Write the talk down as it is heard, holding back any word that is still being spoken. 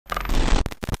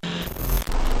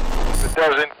it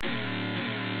doesn't.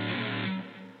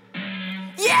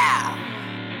 Yeah!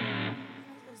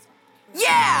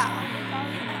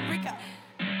 Yeah! Rico.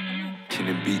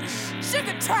 Killing beats.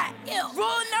 Sugar track. Don't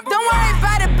worry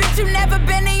about it, bitch, you never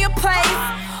been in your place.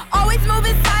 Always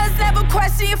moving silence, never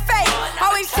question your fate.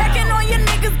 Always checking on your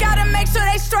niggas, gotta make sure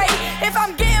they straight. If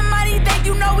I'm getting money, then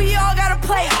you know we all gotta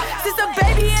play. Since a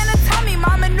baby in a tummy,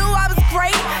 mama knew I was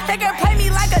great. They can play me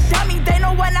like a dummy, they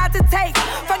know what not to take.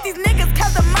 Fuck these niggas,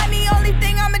 cause the money, only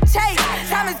thing I'ma chase.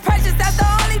 Time is precious, that's the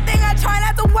only thing I try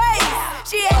not to waste.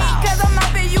 She hate cause I'm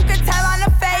up and you can tell on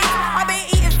the face. I've been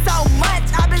eating so much,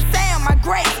 I've been saying my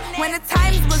grace. When the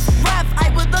times was rough, I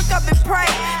would look up and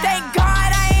pray. Thank God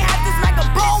I ain't have to smack a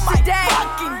bitch today.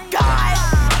 Fucking God,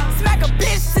 smack a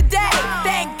bitch today.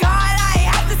 Thank God I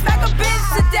ain't have to smack a bitch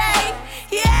today.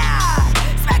 Yeah,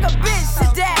 smack a bitch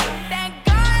today. Thank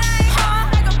God I ain't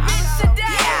have to smack a bitch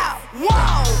today. Yeah,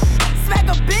 whoa, smack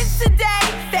a bitch today.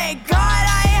 Thank God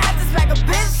I ain't have to smack a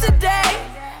bitch today.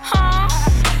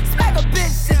 Smack a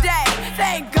bitch today.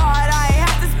 Thank God I ain't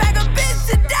have to smack a bitch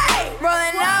today.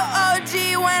 Rolling up OG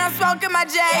when I'm smoking my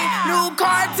J. New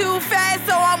car too fast,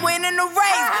 so I'm winning the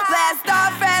race. Blast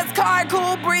off fast car,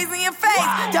 cool breeze in your face.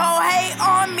 Don't hate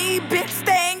on me, bitch,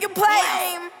 stay in your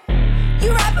place.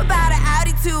 You rap about an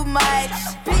Audi too much,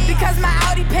 because my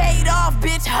Audi paid off,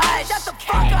 bitch, hush. Shut the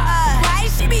fuck up. Why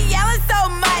she be yelling so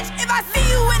much? If I see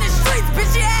you in the streets,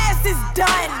 bitch, your ass is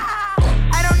done.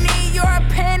 I don't need your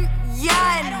opinion.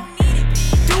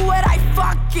 Do what I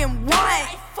fucking want.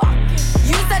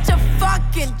 You such a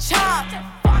fucking chump.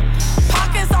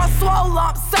 Pockets all swole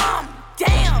lump sum.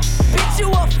 Damn, bitch,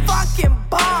 you a fucking